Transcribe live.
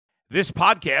This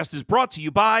podcast is brought to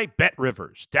you by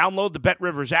BetRivers. Download the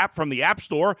BetRivers app from the App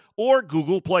Store or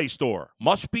Google Play Store.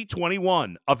 Must be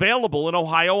 21. Available in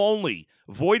Ohio only.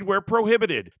 Void where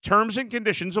prohibited. Terms and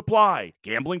conditions apply.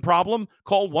 Gambling problem?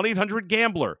 Call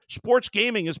 1-800-GAMBLER. Sports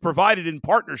gaming is provided in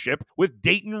partnership with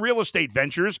Dayton Real Estate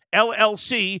Ventures,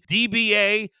 LLC,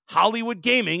 DBA, Hollywood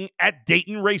Gaming at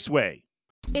Dayton Raceway.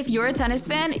 If you're a tennis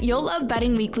fan, you'll love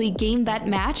Betting Weekly Game Bet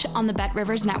Match on the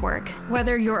BetRivers Network.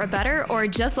 Whether you're a bettor or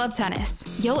just love tennis,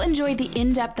 you'll enjoy the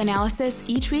in-depth analysis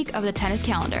each week of the tennis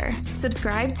calendar.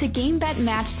 Subscribe to Game Bet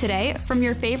Match today from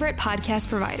your favorite podcast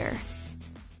provider.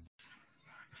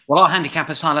 Well, our handicap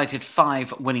has highlighted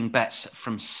 5 winning bets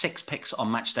from 6 picks on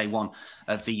match day 1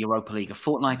 of the Europa League. A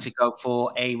fortnight ago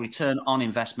for a return on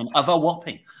investment of a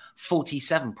whopping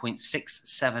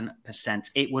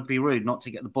 47.67%. It would be rude not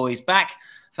to get the boys back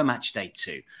for match day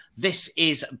 2. This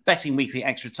is Betting Weekly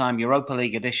Extra Time Europa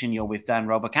League edition. You're with Dan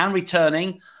Roebuck, and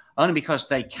returning only because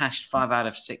they cashed 5 out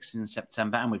of 6 in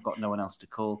September and we've got no one else to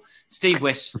call. Steve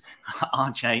Wyss,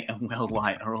 RJ and Will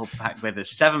White are all back with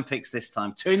us. 7 picks this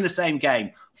time, 2 in the same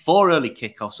game, 4 early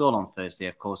kickoffs, all on Thursday,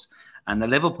 of course. And the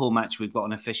Liverpool match, we've got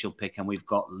an official pick and we've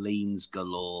got leans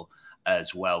galore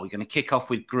as well. We're going to kick off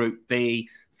with Group B,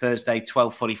 Thursday,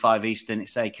 12:45 Eastern.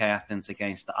 It's AK Athens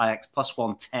against the Ajax, plus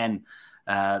 110.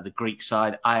 The Greek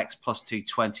side, Ajax plus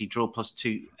 220, draw plus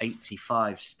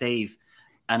 285. Steve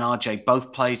and RJ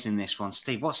both plays in this one.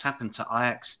 Steve, what's happened to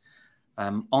Ajax?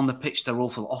 On the pitch, they're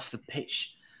awful. Off the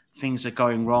pitch, things are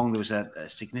going wrong. There was a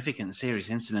significant serious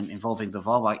incident involving the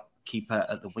Wyss keeper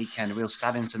at the weekend, a real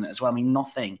sad incident as well. I mean,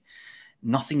 nothing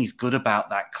is good about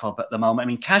that club at the moment. I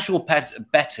mean, casual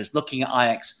bettors looking at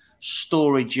Ajax,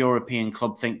 storage European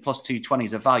club, think plus 220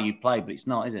 is a value play, but it's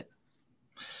not, is it?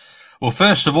 Well,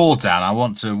 first of all, Dan, I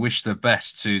want to wish the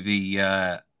best to the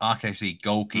RKC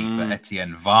goalkeeper,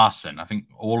 Etienne Varson. I think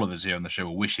all of us here on the show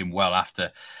will wish him well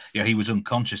after he was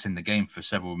unconscious in the game for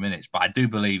several minutes. But I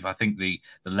think the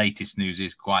latest news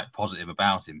is quite positive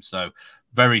about him. So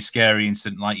very scary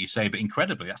incident, like you say. But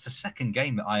incredibly, that's the second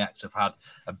game that Ajax have had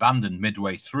abandoned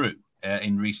midway through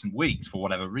in recent weeks for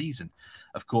whatever reason.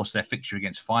 Of course, their fixture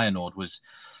against Feyenoord was...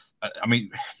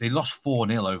 they lost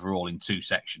 4-0 overall in 2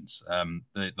 sections.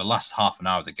 The last half an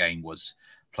hour of the game was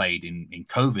played in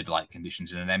COVID-like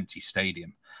conditions in an empty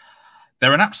stadium.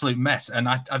 They're an absolute mess, and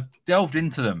I've delved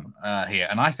into them here,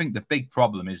 and I think the big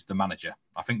problem is the manager.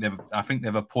 I think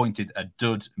they've appointed a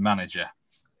dud manager,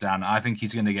 Dan. I think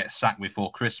he's going to get sacked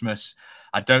before Christmas.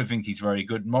 I don't think he's very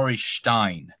good. Maurice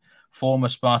Stein, former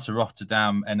Sparta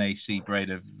Rotterdam, NAC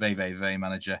Breda VVV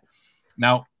manager.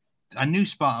 Now, I knew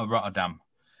Sparta Rotterdam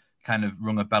kind of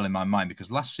rung a bell in my mind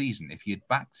because last season, if you had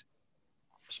backed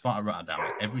Sparta Rotterdam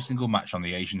at every single match on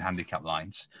the Asian handicap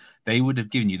lines, they would have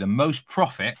given you the most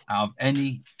profit out of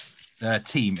any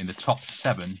team in the top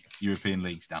 7 European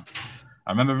leagues, Dan.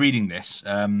 I remember reading this.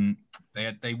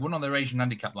 They won on their Asian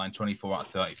handicap line 24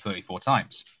 out of 34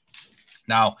 times.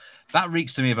 Now, that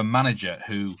reeks to me of a manager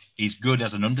who is good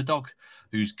as an underdog,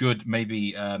 who's good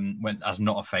maybe went as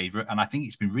not a favourite, and I think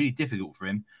it's been really difficult for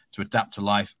him to adapt to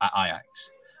life at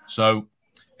Ajax. So,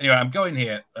 anyway, I'm going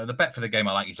here. The bet for the game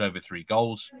I like is over 3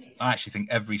 goals. I actually think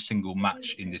every single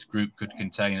match in this group could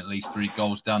contain at least 3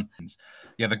 goals done.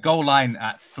 Yeah, the goal line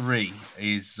at 3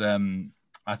 is,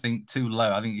 I think, too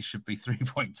low. I think it should be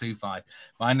 3.25.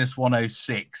 Minus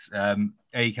 106.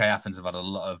 AK Athens have had a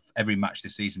lot of every match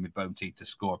this season with both teams to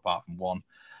score apart from one.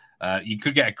 You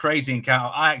could get a crazy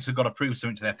encounter. Ajax have got to prove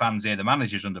something to their fans here. The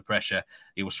manager's under pressure.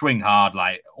 He will swing hard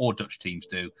like all Dutch teams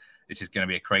do. This is going to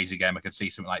be a crazy game. I could see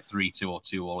something like 3-2 or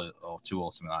 2-2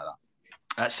 or something like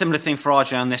that. Similar thing for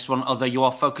RJ on this one, although you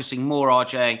are focusing more,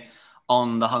 RJ,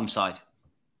 on the home side.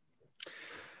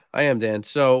 I am, Dan.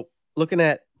 So looking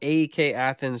at AEK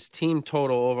Athens team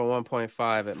total over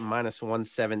 1.5 at minus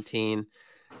 117.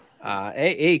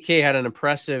 AEK had an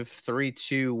impressive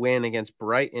 3-2 win against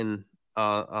Brighton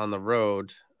on the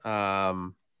road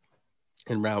in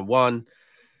round 1.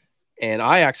 And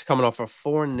Ajax coming off a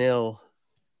 4-0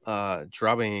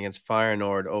 drubbing against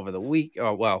Feyenoord over the week.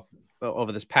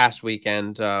 Over this past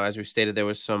weekend, as we stated, there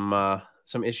was some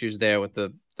issues there with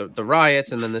the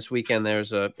riots, and then this weekend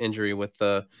there's a injury with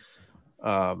the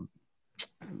goalie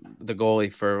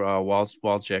for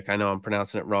Walczyk. I know I'm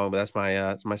pronouncing it wrong, but that's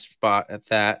my spot at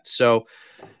that. So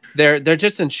they're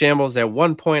just in shambles. They're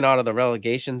 1 point out of the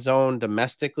relegation zone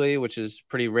domestically, which is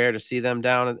pretty rare to see them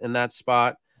down in that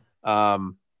spot.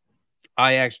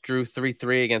 Ajax drew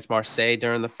 3-3 against Marseille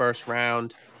during the first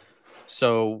round.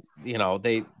 So,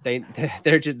 they're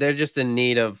just in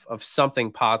need of something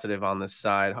positive on this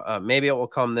side. Maybe it will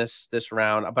come this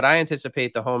round, but I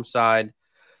anticipate the home side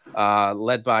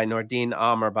led by Nordin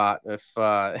Amrabat, if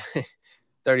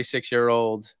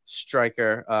 36-year-old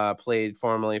striker, played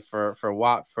formerly for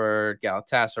Watford,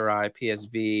 Galatasaray,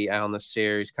 PSV, Al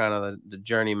Nassr. He's kind of the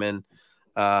journeyman.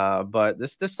 But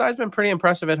this side's been pretty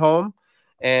impressive at home,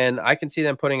 and I can see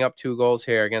them putting up 2 goals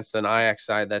here against an Ajax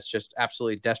side that's just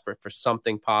absolutely desperate for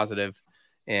something positive.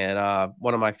 And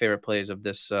one of my favorite plays of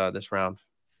this round.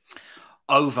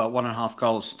 Over 1.5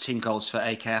 goals, team goals for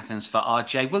AK Athens for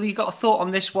RJ. Well, you got a thought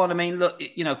on this one? I mean, look,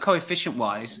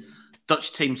 coefficient-wise,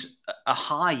 Dutch teams are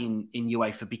high in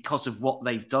UEFA because of what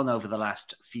they've done over the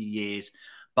last few years.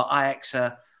 But Ajax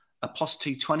are a plus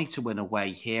 220 to win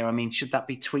away here. I mean, should that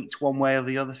be tweaked one way or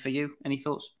the other for you? Any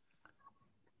thoughts?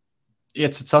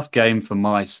 It's a tough game for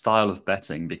my style of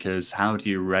betting, because how do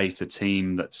you rate a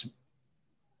team that's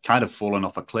kind of fallen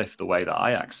off a cliff the way that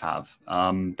Ajax have?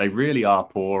 They really are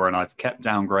poor, and I've kept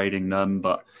downgrading them.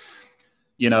 But,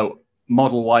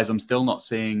 model-wise, I'm still not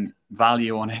seeing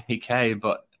value on AK.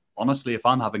 But honestly, if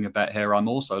I'm having a bet here, I'm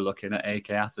also looking at AK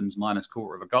Athens minus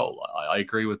quarter of a goal. I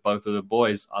agree with both of the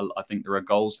boys. I think there are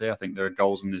goals here. I think there are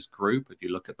goals in this group. If you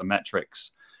look at the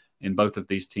metrics in both of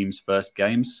these teams' first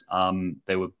games,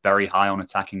 they were very high on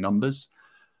attacking numbers.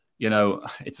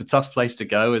 It's a tough place to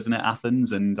go, isn't it,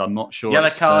 Athens? And I'm not sure.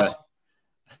 Yellow card.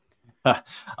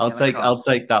 I'll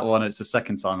take that one. It's the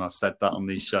second time I've said that on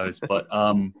these shows. But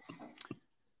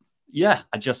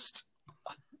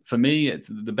for me, it's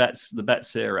the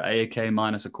bets here are AAK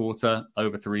minus a quarter,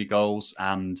 over 3 goals,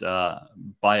 and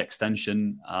by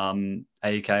extension,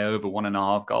 AAK over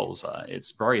 1.5 goals.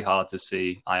 It's very hard to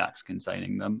see Ajax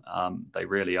containing them. They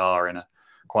really are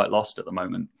quite lost at the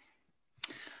moment.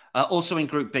 Also in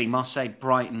Group B,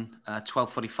 Marseille-Brighton,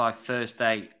 12:45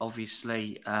 Thursday,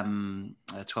 obviously,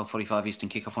 12:45 Eastern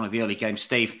kickoff, one of the early games.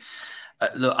 Steve,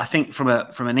 look, I think from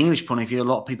an English point of view, a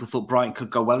lot of people thought Brighton could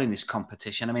go well in this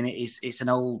competition. I mean, it's an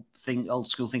old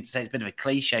school thing to say. It's a bit of a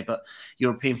cliche, but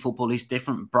European football is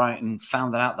different. Brighton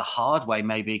found that out the hard way,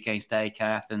 maybe against AEK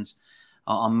Athens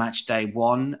on match day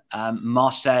 1.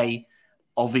 Marseille,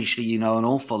 obviously, an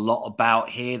awful lot about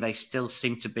here. They still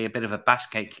seem to be a bit of a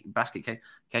basket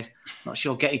case. I'm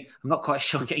not quite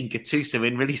sure getting Gattuso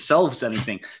in really solves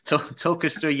anything. Talk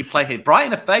us through your play here.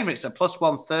 Brighton are favourites at plus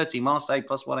 130, Marseille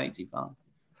plus 185.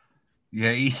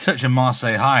 Yeah, he's such a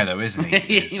Marseille high, though, isn't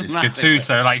he? It's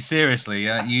Gattuso. Like, seriously,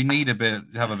 you need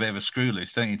have a bit of a screw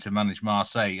loose, don't you, to manage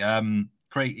Marseille?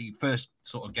 Great first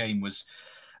sort of game was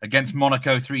against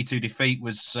Monaco. 3-2 defeat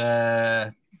was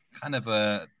kind of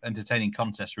a entertaining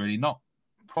contest, really. Not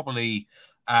probably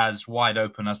as wide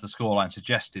open as the scoreline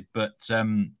suggested, but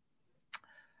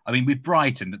with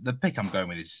Brighton, the pick I'm going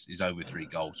with is over 3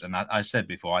 goals. And I said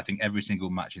before, I think every single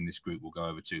match in this group will go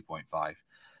over 2.5.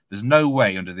 There's no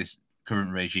way under this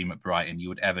current regime at Brighton you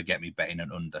would ever get me betting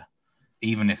an under,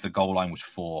 even if the goal line was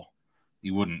 4.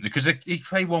 You wouldn't, because he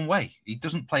play one way. He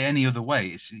doesn't play any other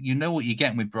way. What you're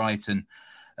getting with Brighton.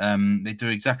 They do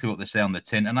exactly what they say on the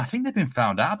tin. And I think they've been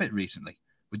found out a bit recently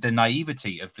with the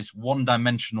naivety of this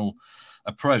one-dimensional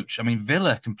approach. I mean,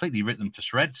 Villa completely ripped them to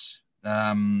shreds.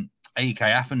 AEK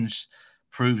Athens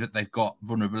proved that they've got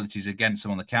vulnerabilities against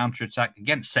them on the counter-attack.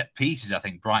 Against set pieces, I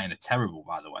think Brighton are terrible,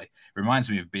 by the way. Reminds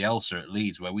me of Bielsa at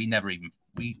Leeds, where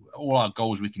all our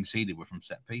goals we conceded were from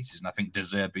set pieces. And I think De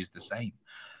Zerbi's the same.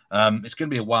 It's going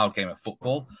to be a wild game of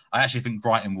football. I actually think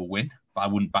Brighton will win, but I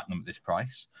wouldn't back them at this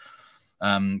price.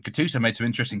 Gattuso made some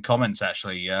interesting comments,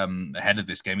 actually, ahead of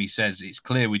this game. He says, it's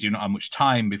clear we do not have much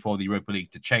time before the Europa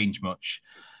League to change much.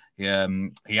 He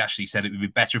actually said it would be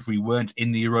better if we weren't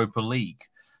in the Europa League.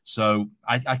 So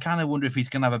I kind of wonder if he's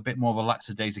going to have a bit more of a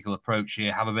lackadaisical approach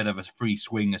here, have a bit of a free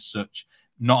swing as such,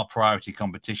 not a priority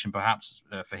competition, perhaps,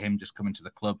 for him just coming to the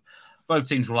club. Both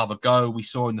teams will have a go. We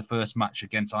saw in the first match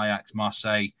against Ajax,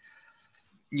 Marseille.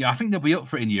 Yeah, I think they'll be up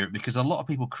for it in Europe because a lot of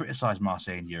people criticise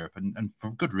Marseille in Europe, and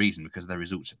for good reason, because their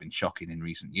results have been shocking in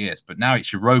recent years. But now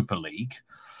it's Europa League.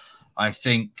 I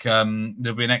think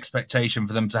there'll be an expectation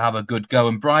for them to have a good go.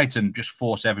 And Brighton just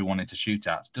force everyone into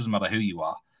shootouts. Doesn't matter who you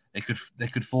are. They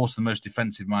could force the most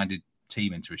defensive-minded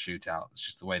team into a shootout. It's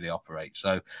just the way they operate.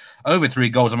 So over 3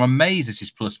 goals. I'm amazed this is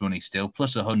plus money still,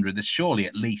 plus 100. There's surely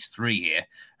at least 3 here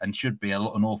and should be an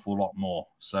awful lot more.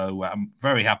 So I'm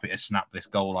very happy to snap this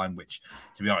goal line, which,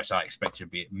 to be honest, I expect to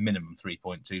be at minimum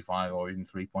 3.25 or even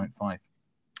 3.5.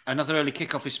 Another early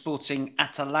kickoff is Sporting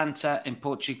Atalanta in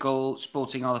Portugal.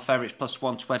 Sporting are the favourites, plus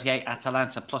 128.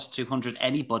 Atalanta, plus 200.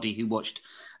 Anybody who watched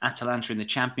Atalanta in the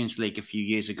Champions League a few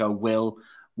years ago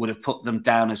would have put them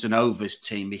down as an overs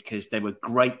team because they were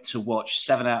great to watch.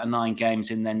 7 out of 9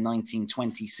 games in their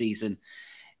 1920 season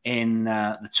in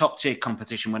the top tier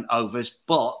competition went overs,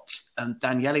 but, and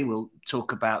Daniele will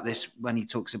talk about this when he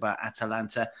talks about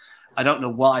Atalanta. I don't know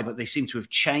why, but they seem to have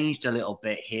changed a little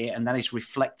bit here, and that is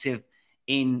reflective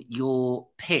in your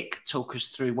pick. Talk us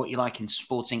through what you like in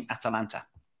Sporting Atalanta.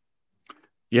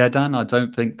 Yeah, Dan, I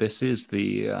don't think this is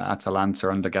the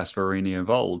Atalanta under Gasperini of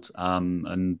old.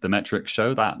 And the metrics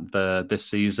show that this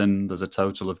season there's a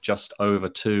total of just over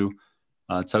 2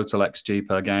 total XG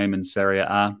per game in Serie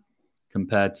A,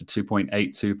 compared to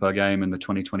 2.82 per game in the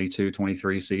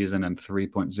 2022-23 season and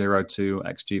 3.02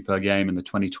 XG per game in the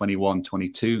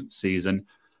 2021-22 season.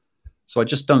 So I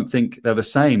just don't think they're the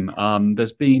same.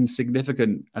 There's been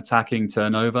significant attacking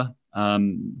turnover.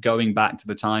 Going back to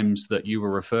the times that you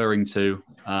were referring to,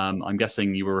 I'm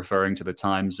guessing you were referring to the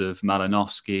times of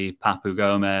Malinowski, Papu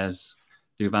Gomez,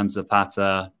 Duvan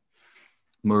Zapata,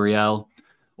 Muriel.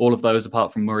 All of those,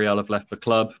 apart from Muriel, have left the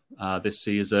club this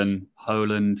season.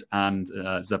 Holland and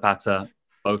Zapata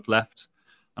both left.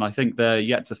 And I think they're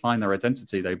yet to find their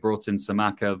identity. They brought in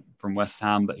Samaka from West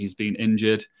Ham, but he's been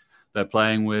injured. They're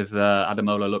playing with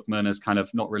Ademola Lookman as kind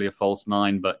of not really a false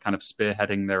 9, but kind of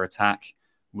spearheading their attack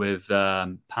with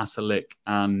Pasalic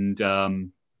and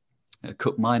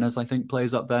Cook Miners, I think,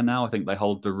 plays up there now. I think they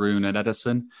hold Darun and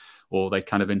Ederson, or they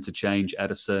kind of interchange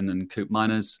Ederson and Cook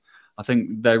Miners. I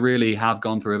think they really have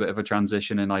gone through a bit of a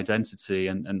transition in identity,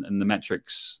 and the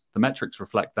metrics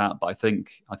reflect that. But I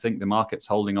think the market's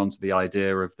holding on to the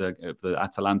idea of the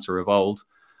Atalanta of old,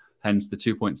 hence the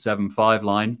 2.75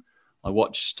 line. I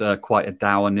watched quite a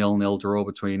dour 0-0 draw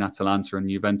between Atalanta and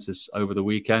Juventus over the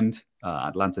weekend.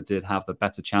 Atalanta did have the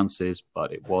better chances,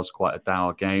 but it was quite a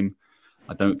dour game.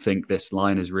 I don't think this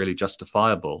line is really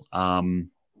justifiable.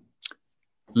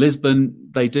 Lisbon,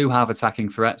 they do have attacking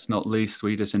threats, not least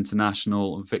Swedish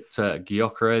international Victor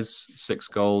Gyökeres, 6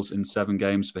 goals in 7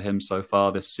 games for him so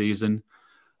far this season.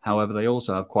 However, they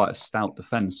also have quite a stout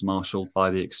defence, marshalled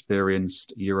by the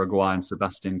experienced Uruguayan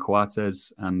Sebastian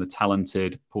Coates and the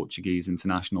talented Portuguese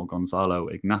international Gonzalo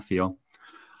Ignacio.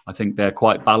 I think they're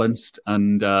quite balanced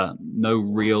and no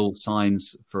real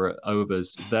signs for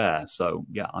overs there. So,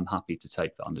 yeah, I'm happy to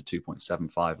take the under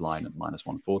 2.75 line at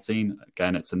 -114.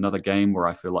 Again, it's another game where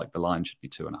I feel like the line should be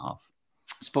 2.5.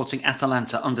 Sporting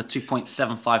Atalanta under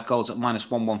 2.75 goals at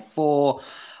 -114.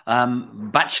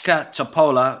 Bachka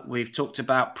Topola, we've talked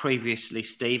about previously,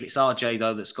 Steve. It's RJ,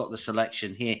 though, that's got the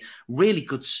selection here. Really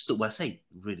good story. Well, I say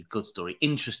really good story.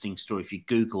 Interesting story if you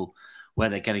Google where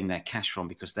they're getting their cash from,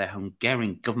 because they're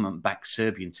Hungarian government-backed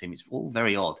Serbian team. It's all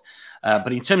very odd.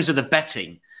 But in terms of the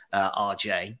betting,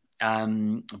 RJ,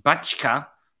 Bachka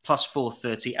plus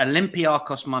 430,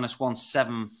 Olympiacos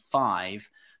 -175,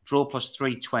 draw plus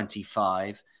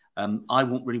 325. I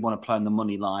won't really want to play on the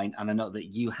money line, and I know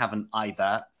that you haven't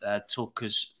either. Talk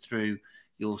us through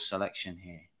your selection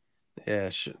here. Yeah,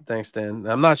 thanks, Dan.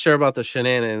 I'm not sure about the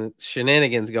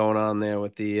shenanigans going on there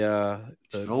with the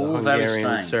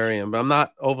Hungarian Syrian, but I'm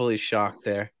not overly shocked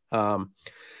there.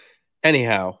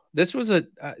 Anyhow, this was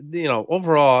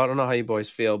overall, I don't know how you boys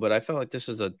feel, but I felt like this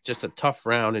was just a tough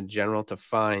round in general to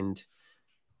find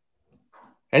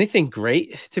anything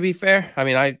great, to be fair. I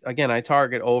mean, I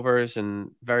target overs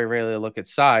and very rarely look at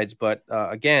sides, but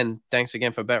again, thanks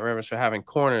again for Bet Rivers for having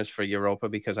corners for Europa,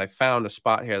 because I found a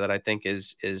spot here that I think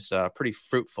is pretty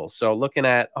fruitful. So looking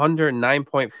at under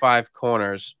 9.5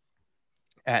 corners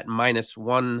at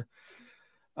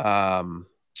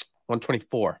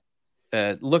 -124.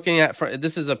 Looking at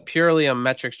this is purely a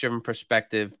metrics driven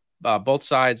perspective. Both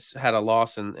sides had a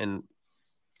loss in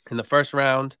the first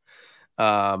round.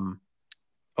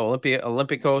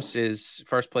 Olympiacos is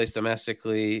first place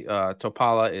domestically.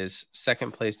 Topala is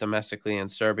second place domestically in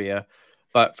Serbia.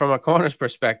 But from a corners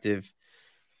perspective,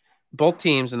 both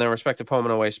teams in their respective home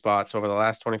and away spots over the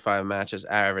last 25 matches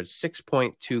averaged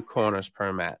 6.2 corners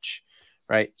per match,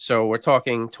 right? So we're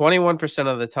talking 21%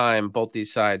 of the time both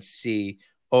these sides see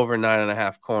over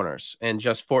 9.5 corners and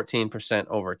just 14%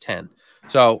 over 10.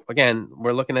 So again,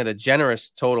 we're looking at a generous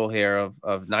total here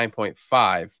of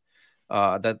 9.5.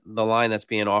 That the line that's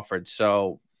being offered.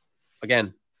 So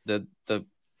again, the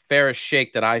fairest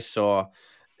shake that I saw,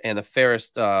 and the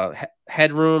fairest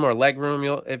headroom or leg room,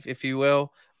 if you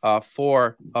will,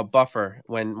 for a buffer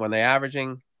when they're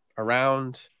averaging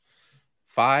around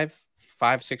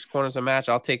 5-6 corners a match.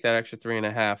 I'll take that extra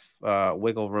 3.5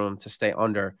 wiggle room to stay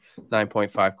under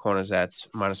 9.5 corners at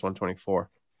 -124.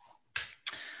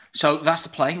 So that's the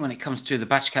play when it comes to the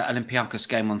Bachka Olympiacos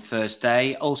game on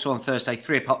Thursday. Also on Thursday,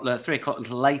 3 o'clock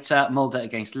later, Mulder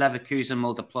against Leverkusen.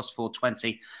 Mulder plus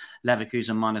 420,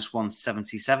 Leverkusen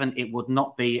 -177. It would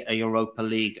not be a Europa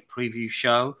League preview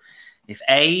show if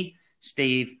A,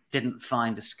 Steve didn't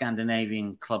find a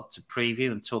Scandinavian club to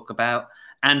preview and talk about,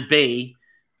 and B,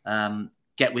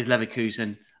 get with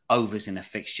Leverkusen overs in a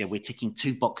fixture. We're ticking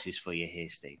 2 boxes for you here,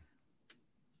 Steve.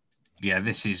 Yeah,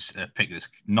 this is a pick that's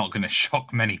not going to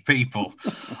shock many people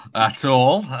at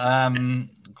all.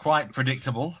 Quite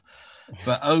predictable.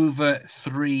 But over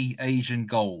 3 Asian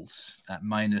goals at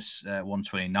minus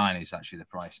 129 is actually the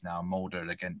price now. Mulder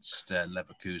against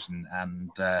Leverkusen. And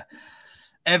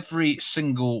every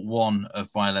single one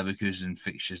of Bayer Leverkusen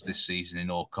fixtures this season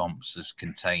in all comps has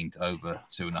contained over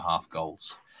 2.5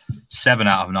 goals. 7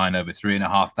 out of 9 over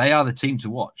 3.5. They are the team to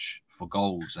watch for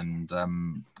goals, and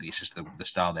it's just the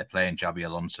style they're playing. Xabi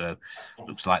Alonso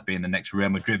looks like being the next Real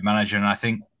Madrid manager, and I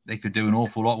think they could do an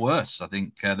awful lot worse. I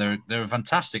think they're a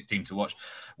fantastic team to watch.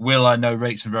 Will, I know,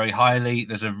 rates them very highly.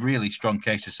 There's a really strong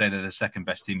case to say they're the second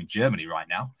best team in Germany right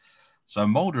now. So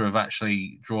Mulder have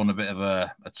actually drawn a bit of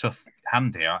a tough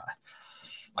hand here.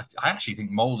 I actually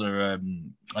think Mulder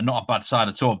are not a bad side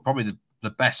at all. Probably the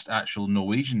best actual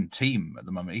Norwegian team at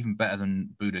the moment, even better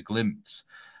than Bodø Glimt.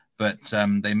 But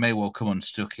they may well come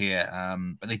unstuck here.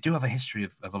 But they do have a history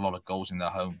of a lot of goals in their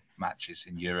home matches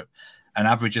in Europe. An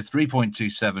average of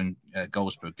 3.27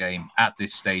 goals per game at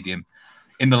this stadium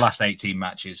in the last 18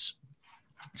 matches.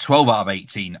 12 out of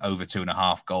 18 over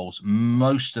 2.5 goals.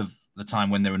 Most of the time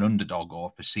when they're an underdog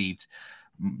or perceived,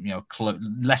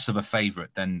 less of a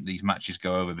favourite, then these matches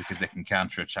go over because they can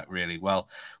counter-attack really well.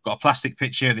 Got a plastic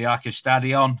pitch here, the Arke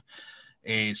Stadion.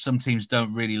 Some teams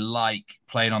don't really like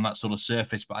playing on that sort of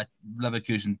surface, but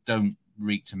Leverkusen don't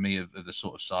reek to me of the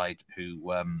sort of side who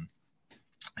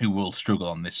will struggle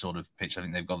on this sort of pitch. I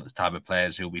think they've got the type of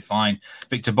players who'll be fine.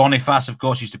 Victor Boniface, of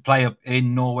course, used to play up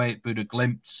in Norway at Bodø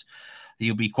Glimt.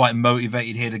 He'll be quite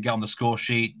motivated here to get on the score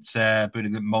sheet. Bodø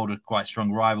Glimt Molde, quite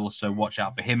strong rivals, so watch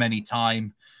out for him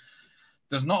anytime.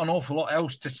 There's not an awful lot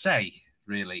else to say,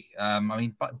 really.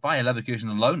 Bayer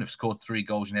Leverkusen alone have scored 3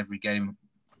 goals in every game,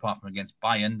 apart from against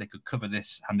Bayern. They could cover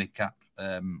this handicap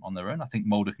on their own. I think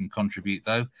Molde can contribute,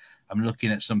 though. I'm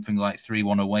looking at something like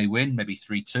 3-1 away win, maybe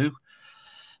 3-2.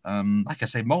 Like I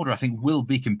say, Molde, I think, will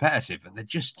be competitive.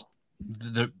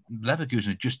 The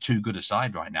Leverkusen are just too good a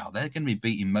side right now. They're going to be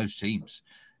beating most teams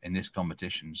in this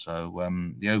competition. So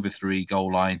the over 3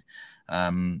 goal line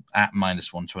at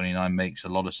minus 129 makes a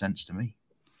lot of sense to me.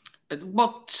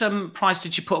 What price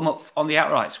did you put them up on the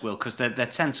outrights, Will? Because they're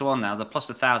 10-1 now. They're plus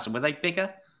 1,000. Were they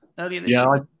bigger earlier this year?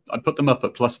 Yeah, I put them up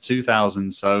at plus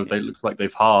 2,000. So they look like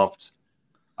they've halved.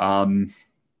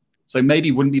 So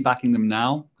maybe wouldn't be backing them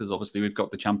now because obviously we've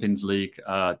got the Champions League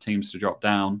teams to drop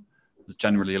down. There's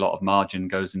generally a lot of margin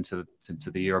goes into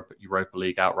the Europa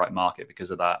League outright market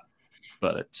because of that.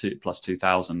 But at plus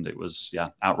 2,000, it was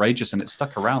outrageous, and it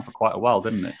stuck around for quite a while,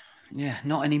 didn't it? Yeah,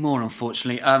 not anymore,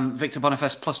 unfortunately. Victor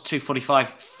Boniface plus 245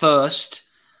 first,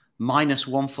 minus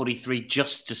 143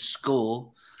 just to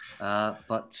score.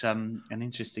 But an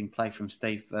interesting play from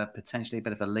Steve, potentially a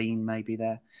bit of a lean maybe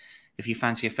there. If you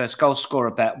fancy a first goal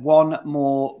scorer bet. One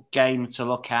more game to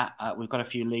look at. We've got a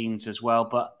few leans as well,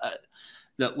 but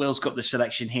look, Will's got the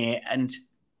selection here, and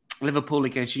Liverpool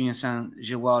against Union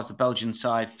Saint-Gilloise, the Belgian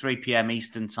side, 3 p.m.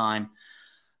 Eastern time.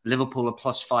 Liverpool are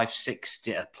plus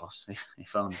 560,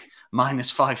 if only, minus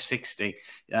 560.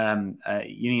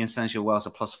 Union Saint-Gilloise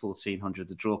are plus 1,400.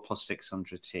 The draw plus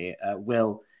 600 here.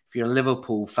 Will, if you're a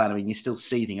Liverpool fan, you're still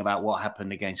seething about what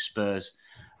happened against Spurs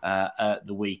at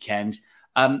the weekend.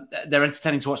 They're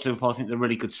entertaining to watch Liverpool. I think they're a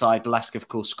really good side. Lask, of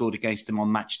course, scored against them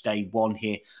on match day 1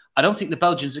 here. I don't think the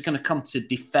Belgians are going to come to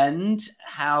defend.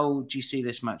 How do you see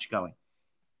this match going?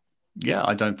 Yeah,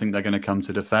 I don't think they're going to come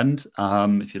to defend.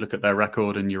 If you look at their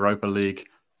record in Europa League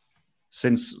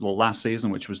since last season,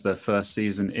 which was their first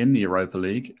season in the Europa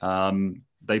League,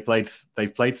 they've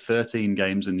played 13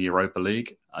 games in the Europa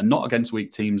League, not against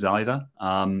weak teams either.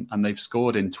 And they've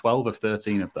scored in 12 of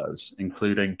 13 of those,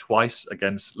 including twice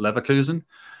against Leverkusen.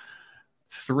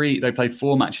 They played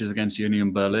 4 matches against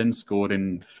Union Berlin, scored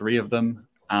in 3 of them,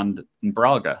 and in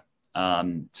Braga,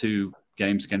 2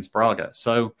 games against Braga.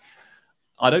 So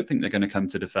I don't think they're going to come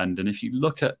to defend. And if you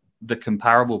look at the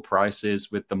comparable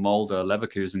prices with the Molde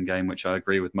Leverkusen game, which I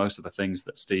agree with most of the things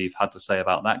that Steve had to say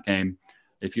about that game,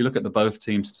 if you look at the both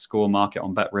teams to score market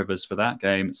on Bet Rivers for that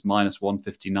game, it's minus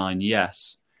 159,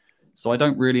 yes. So I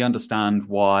don't really understand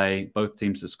why both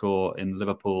teams to score in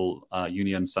Liverpool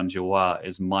Union Saint-Gilloise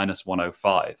is minus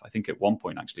 105. I think at one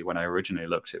point, actually, when I originally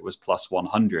looked, it was plus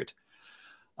 100.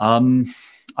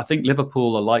 I think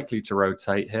Liverpool are likely to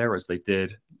rotate here as they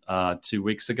did 2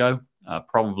 weeks ago.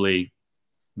 Probably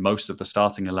most of the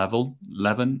starting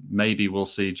 11. Maybe we'll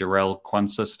see Jarell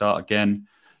Quansah start again.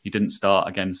 He didn't start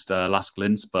against Lask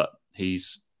Linz, but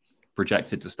he's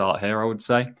projected to start here, I would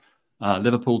say.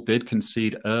 Liverpool did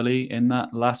concede early in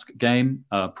that last game,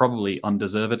 probably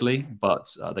undeservedly, but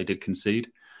they did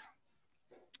concede.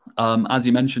 As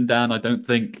you mentioned, Dan, I don't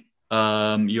think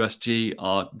USG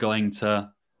are going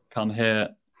to come here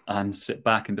and sit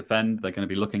back and defend. They're going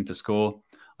to be looking to score.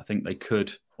 I think they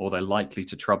could, or they're likely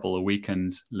to trouble a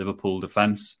weakened Liverpool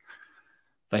defence.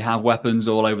 They have weapons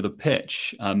all over the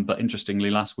pitch, but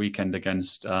interestingly, last weekend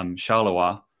against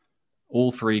Charleroi,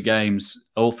 all three goals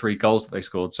that they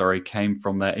scored, came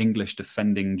from their English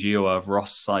defending duo of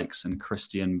Ross Sykes and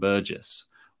Christian Burgess,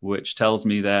 which tells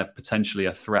me they're potentially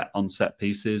a threat on set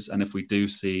pieces. And if we do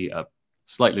see a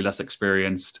slightly less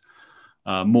experienced,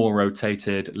 more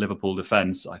rotated Liverpool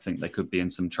defence, I think they could be in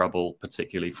some trouble,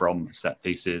 particularly from set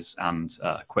pieces and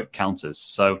quick counters.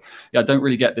 So, yeah, I don't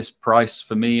really get this price.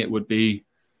 For me, it would be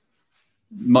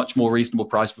much more reasonable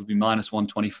price would be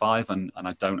 -125, and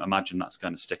I don't imagine that's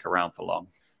going to stick around for long.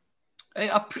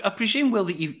 I presume, Will,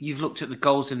 that you've looked at the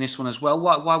goals in this one as well.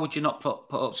 Why would you not put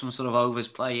up some sort of overs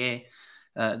play here?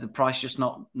 The price just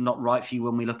not right for you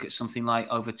when we look at something like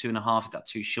over 2.5. Is that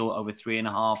too short? Over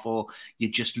 3.5, or you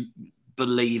just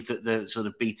believe that the sort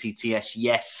of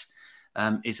BTTS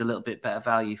is a little bit better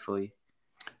value for you?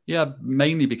 Yeah,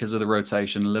 mainly because of the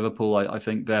rotation. Liverpool, I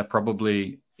think they're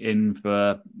probably in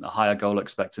for a higher goal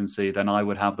expectancy than I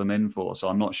would have them in for. So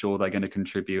I'm not sure they're going to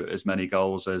contribute as many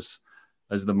goals as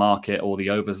the market or the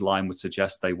overs line would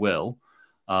suggest they will.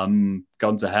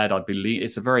 Guns ahead, I'd believe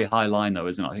it's a very high line though,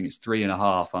 isn't it? I think it's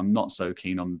 3.5. I'm not so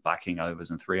keen on backing overs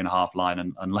and 3.5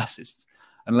 line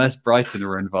unless Brighton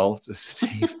are involved, as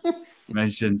Steve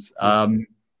mentions.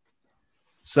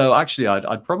 So actually,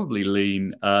 I'd probably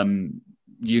lean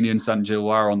Union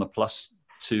Saint-Gilloise on the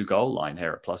 +2 goal line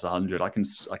here at +100.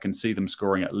 I can see them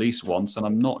scoring at least once, and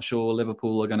I'm not sure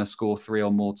Liverpool are going to score 3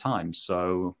 or more times.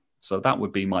 So that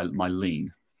would be my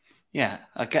lean. Yeah,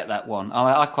 I get that one.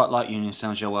 I quite like Union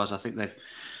Saint-Gilloise. I think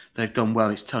they've done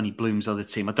well. It's Tony Bloom's other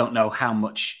team. I don't know how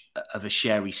much of a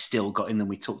share he's still got in them.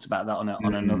 We talked about that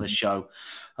on another show,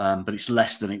 but it's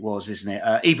less than it was, isn't it?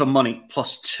 Even money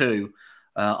 +2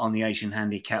 on the Asian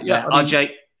handicap. Yeah,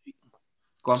 RJ.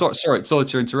 Go on. Sorry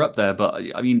to interrupt there, but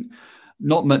I mean,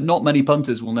 not many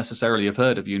punters will necessarily have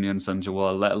heard of Union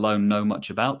Saint-Gilloise, let alone know much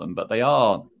about them. But they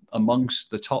are amongst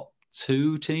the top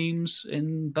 2 teams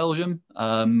in Belgium.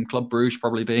 Club Brugge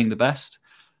probably being the best.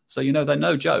 So they're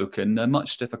no joke, and they're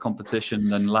much stiffer competition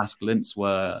than Lask Linz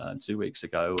were 2 weeks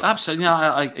ago. Absolutely,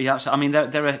 I mean,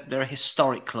 they're a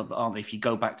historic club, aren't they? If you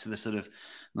go back to the sort of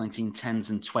 1910s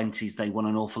and 20s, they won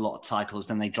an awful lot of titles.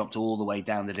 Then they dropped all the way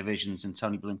down the divisions, and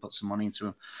Tony Bloom put some money into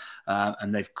them,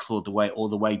 and they've clawed all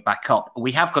the way back up.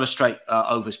 We have got a straight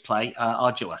overs play.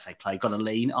 RJ, I say play, got a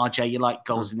lean. RJ, you like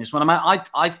goals in this one?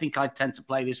 I think I tend to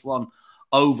play this one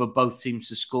over both teams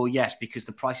to score, yes, because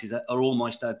the prices are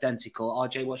almost identical.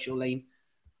 RJ, what's your lean?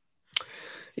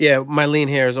 Yeah, my lean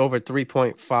here is over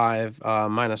 3.5,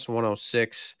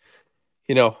 -106.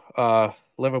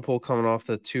 Liverpool coming off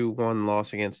the 2-1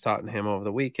 loss against Tottenham over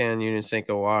the weekend. Union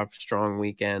Saint-Gilloise, strong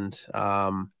weekend.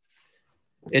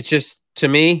 It's just, to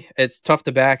me, it's tough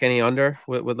to back any under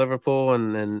with Liverpool.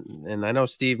 And I know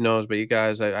Steve knows, but you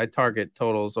guys, I target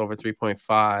totals over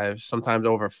 3.5, sometimes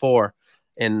over 4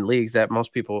 in leagues that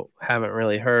most people haven't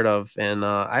really heard of. And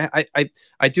I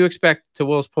do expect, to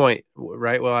Will's point,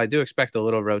 right? Well, I do expect a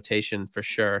little rotation for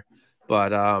sure.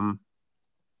 But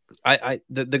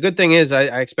the good thing is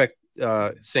I expect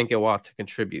Saint-Gilloise to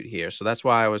contribute here. So that's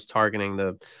why I was targeting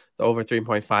the over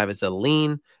 3.5 as a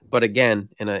lean. But again,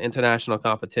 in an international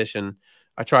competition,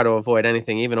 I try to avoid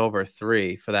anything even over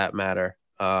 3 for that matter,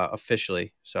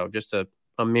 officially. So just a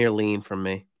mere lean from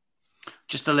me.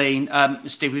 Just a lean.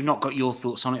 Steve, we've not got your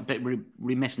thoughts on it, but we're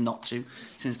remiss not to,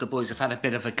 since the boys have had a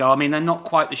bit of a go. I mean, they're not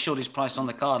quite the shortest price on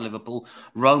the card, Liverpool.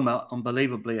 Roma,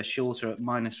 unbelievably, are shorter at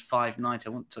 -590. I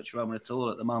won't touch Roma at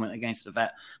all at the moment against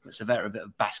Servette, but Servette are a bit of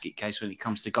a basket case when it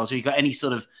comes to goals. Have you got any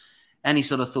sort of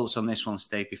thoughts on this one,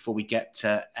 Steve, before we get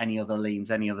to any other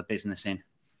leans, any other business in?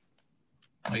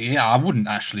 Yeah, I wouldn't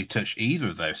actually touch either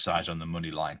of those sides on the money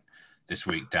line this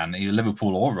week, Dan. Either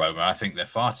Liverpool or Roma, I think they're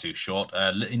far too short.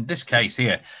 In this case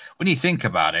here, when you think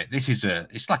about it,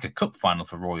 it's like a cup final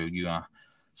for Royal Union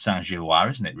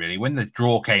Saint-Gilloise, isn't it, really? When the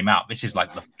draw came out, this is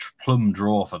like the plum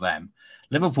draw for them.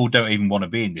 Liverpool don't even want to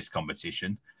be in this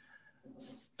competition.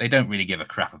 They don't really give a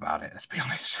crap about it, let's be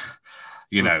honest.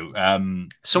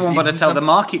 Someone better tell the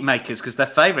market makers, because they're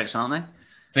favourites, aren't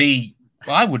they?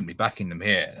 I wouldn't be backing them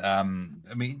here. I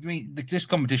mean, this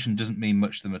competition doesn't mean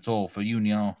much to them at all. For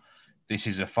Union, this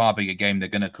is a far bigger game. They're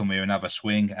going to come here and have a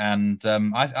swing. And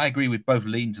I agree with both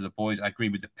lean to the boys. I agree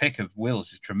with the pick of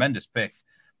Will's. It's a tremendous pick.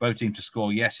 Both teams to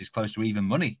score, yes, is close to even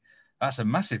money That's a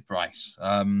massive price.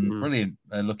 Brilliant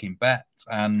looking bet.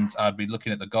 And I'd be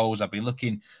looking at the goals. I'd be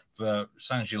looking for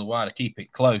Saint-Gilloise to keep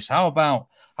it close. How about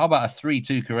a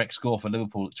 3-2 correct score for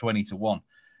Liverpool at 20-1?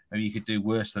 Maybe you could do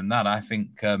worse than that. I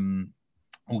think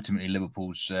ultimately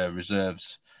Liverpool's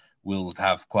reserves will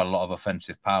have quite a lot of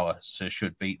offensive power, so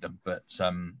should beat them. But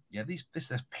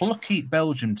this plucky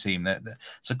Belgium team,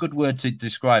 it's a good word to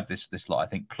describe this lot. I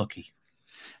think plucky.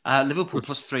 Liverpool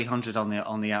plus 300 on the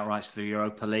outrights for the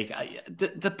Europa League.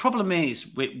 The problem is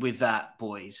with that,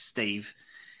 boys, Steve,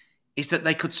 is that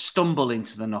they could stumble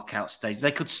into the knockout stage.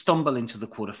 They could stumble into the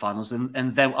quarterfinals,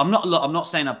 and then I'm not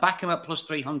saying I back him at plus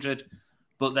 300,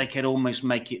 but they could almost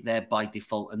make it there by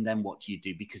default. And then what do you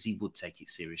do? Because he would take it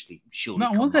seriously. Surely,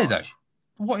 no, would they though?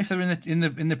 What if they're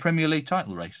in the Premier League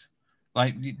title race?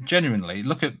 Like genuinely,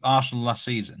 look at Arsenal last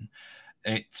season.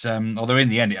 Although in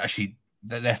the end, actually,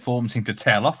 their form seemed to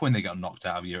tail off when they got knocked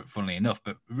out of Europe, funnily enough.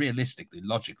 But realistically,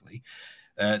 logically,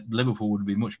 Liverpool would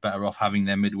be much better off having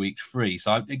their midweeks free.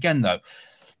 So again, though,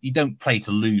 you don't play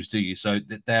to lose, do you? So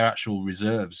their actual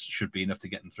reserves should be enough to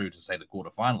get them through to, say, the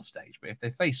quarterfinal stage. But if they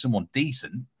face someone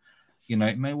decent,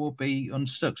 it may well be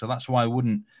unstuck. So that's why I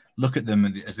wouldn't look at them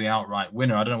as the outright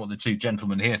winner. I don't know what the two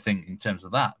gentlemen here think in terms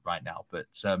of that right now, but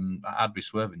I'd be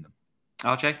swerving them.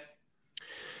 RJ?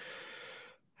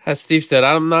 As Steve said,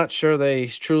 I'm not sure they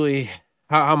truly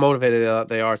how motivated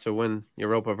they are to win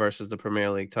Europa versus the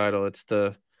Premier League title. It's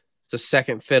the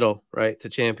second fiddle, right, to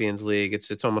Champions League.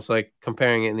 It's almost like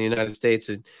comparing it in the United States.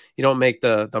 You don't make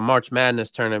the March Madness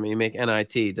tournament, you make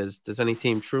NIT. Does any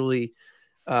team truly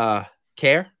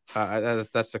care?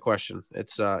 That's the question.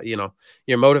 It's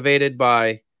you're motivated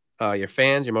by your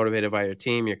fans, you're motivated by your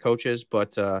team, your coaches,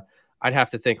 but I'd have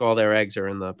to think all their eggs are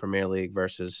in the Premier League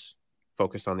versus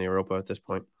focused on the Europa at this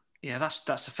point. Yeah,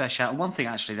 that's a fair shout. And one thing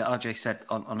actually that RJ said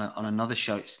on another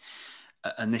show,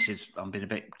 and this is, I'm being a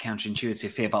bit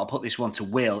counterintuitive here, but I'll put this one to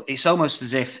Will. It's almost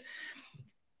as if,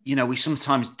 we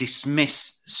sometimes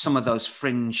dismiss some of those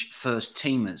fringe first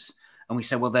teamers and we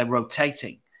say, well, they're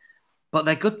rotating, but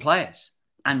they're good players,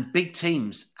 and big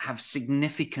teams have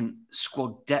significant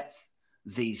squad depth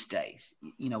these days.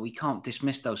 We can't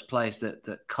dismiss those players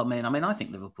that come in. I mean, I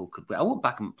think Liverpool could win. I won't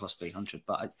back them at plus 300,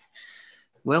 but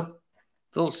Will,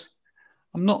 thoughts?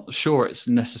 I'm not sure it's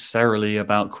necessarily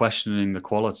about questioning the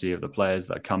quality of the players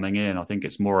that are coming in. I think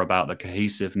it's more about the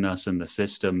cohesiveness and the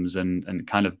systems and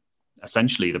kind of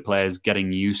essentially the players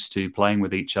getting used to playing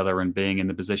with each other and being in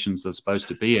the positions they're supposed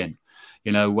to be in.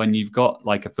 When you've got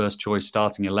like a first choice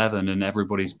starting 11 and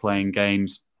everybody's playing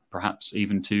games, perhaps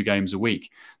even 2 games a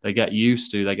week, they get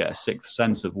a sixth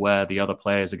sense of where the other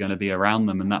players are going to be around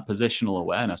them. And that positional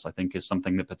awareness, I think, is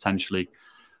something that potentially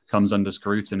comes under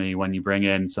scrutiny when you bring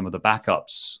in some of the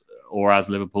backups, or as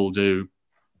Liverpool do,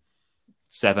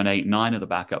 7, 8, 9 of the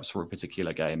backups for a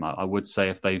particular game. I would say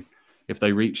if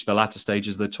they reach the latter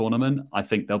stages of the tournament, I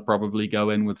think they'll probably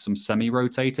go in with some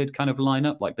semi-rotated kind of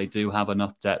lineup. Like they do have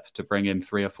enough depth to bring in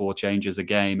 3 or 4 changes a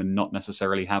game and not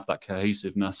necessarily have that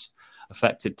cohesiveness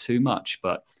affected too much.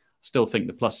 But still think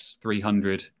the plus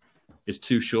 300 is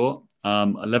too short.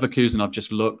 Leverkusen, I've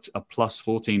just looked, a plus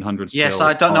 1,400 still. Yes,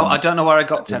 I don't know where I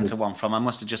got 10-1 from. I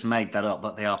must have just made that up,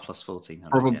 but they are plus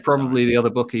 1,400. Probably the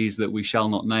other bookies that we shall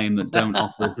not name that don't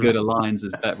offer good lines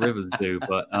as Bet Rivers do.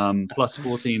 But plus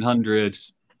 1,400,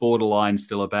 borderline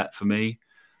still a bet for me.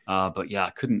 But yeah, I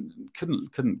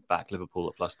couldn't back Liverpool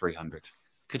at plus 300.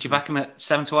 Could you back him at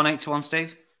 7-1, 8-1,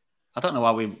 Steve? I don't know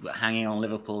why we're hanging on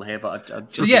Liverpool here, but I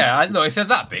just if they're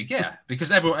that big,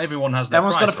 because everyone has their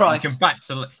everyone's price, got a price.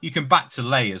 You can back to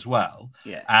lay as well,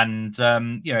 And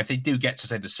if they do get to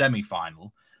say the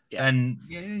semi-final, then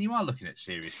you are looking at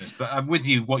seriousness. But I'm with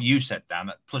you. What you said, Dan,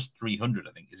 at plus 300,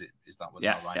 I think is that what they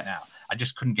are right now. I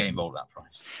just couldn't get involved with that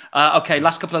price. Okay,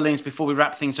 last couple of links before we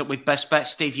wrap things up with best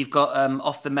bets. Steve, you've got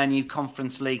off the menu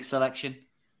Conference League selection.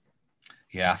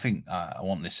 Yeah, I think I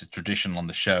want this as tradition on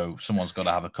the show. Someone's got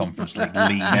to have a Conference League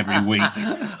lean every week.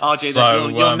 RJ, so,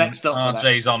 you're next up.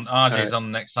 RJ's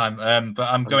on next time. But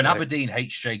I'm going Aberdeen,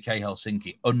 HJK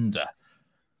Helsinki under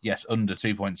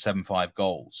 2.75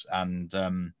 goals. And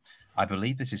I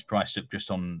believe this is priced up just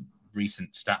on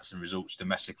recent stats and results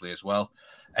domestically as well.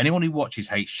 Anyone who watches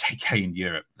HJK in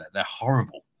Europe, they're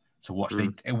horrible to watch.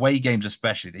 Away games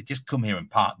especially, they just come here and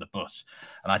park the bus.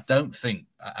 And I don't think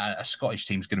a Scottish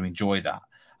team's going to enjoy that.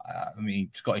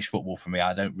 Scottish football for me,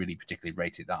 I don't really particularly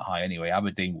rate it that high anyway.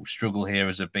 Aberdeen will struggle here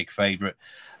as a big favourite,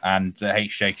 and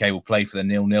HJK will play for the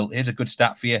 0-0. Here's a good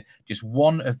stat for you. Just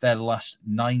one of their last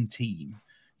 19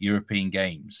 European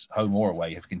games, home or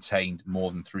away, have contained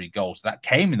more than 3 goals. That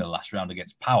came in the last round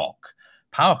against PAOK.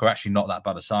 PAOK are actually not that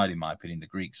bad a side, in my opinion, the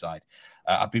Greek side.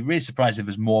 I'd be really surprised if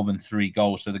there's more than 3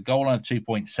 goals. So the goal line of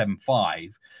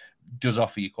 2.75 does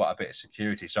offer you quite a bit of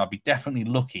security. So I'd be definitely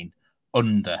looking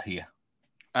under here.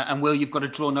 And Will, you've got a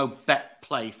draw no bet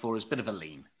play for us, bit of a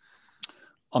lean.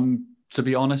 To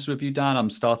be honest with you, Dan, I'm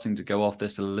starting to go off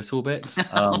this a little bit.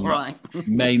 All right.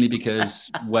 Mainly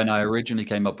because when I originally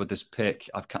came up with this pick,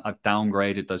 I've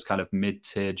downgraded those kind of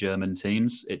mid-tier German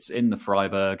teams. It's in the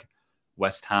Freiburg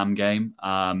West Ham game.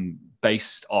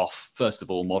 Based off, first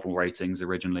of all, model ratings.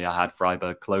 Originally, I had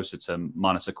Freiburg closer to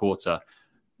 -1/4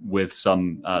 with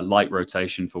some light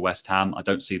rotation for West Ham. I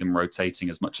don't see them rotating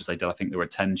as much as they did. I think there were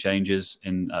 10 changes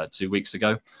in 2 weeks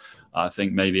ago. I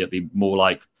think maybe it'd be more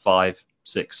like 5,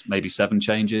 6, maybe 7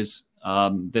 changes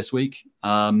this week.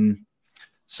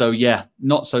 So yeah,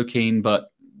 not so keen,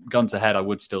 but gun to head, I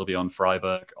would still be on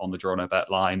Freiburg on the draw no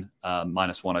bet line,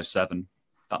 -107.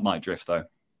 That might drift though.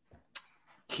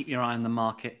 Keep your eye on the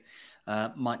market.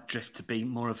 Might drift to be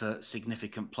more of a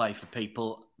significant play for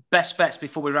people. Best bets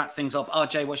before we wrap things up.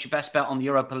 RJ, what's your best bet on the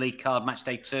Europa League card, match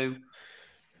day 2?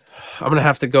 I'm going to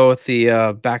have to go with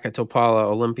the back at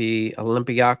Topala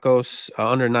Olympiacos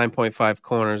under 9.5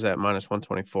 corners at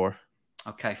 -124.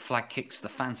 Okay, flag kicks the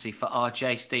fancy for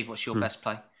RJ. Steve, what's your best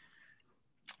play?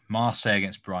 Marseille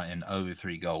against Brighton, over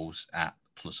 3 goals at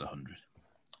 +100.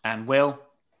 And Will?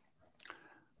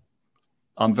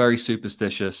 I'm very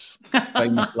superstitious.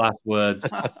 Famous last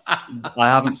words. I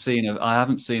haven't seen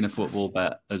a football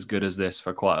bet as good as this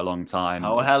for quite a long time.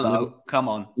 Oh, hello. Come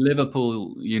on.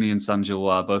 Liverpool, Union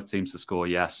Saint-Gilloise, both teams to score,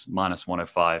 yes,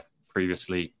 -105.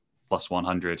 Previously,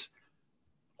 +100.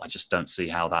 I just don't see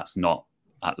how that's not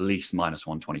at least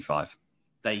 -125.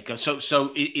 There you go.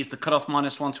 So is the cutoff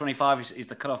 -125? Is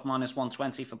the cutoff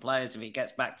 -120 for players if it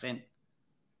gets backed in?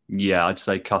 Yeah, I'd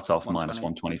say cut off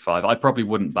 -125. I probably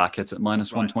wouldn't back it at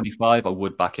 -125. Right. I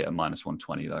would back it at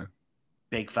 -120 though.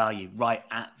 Big value right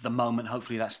at the moment.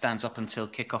 Hopefully that stands up until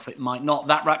kickoff. It might not.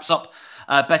 That wraps up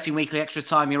Betting Weekly Extra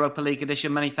Time Europa League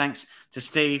edition. Many thanks to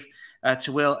Steve,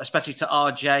 to Will, especially to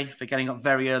RJ for getting up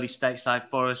very early stateside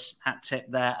for us. Hat tip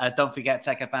there. Don't forget,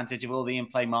 take advantage of all the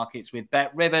in-play markets with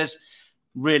Bet Rivers.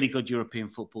 Really good European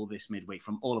football this midweek.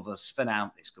 From all of us, for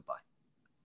now, it's goodbye.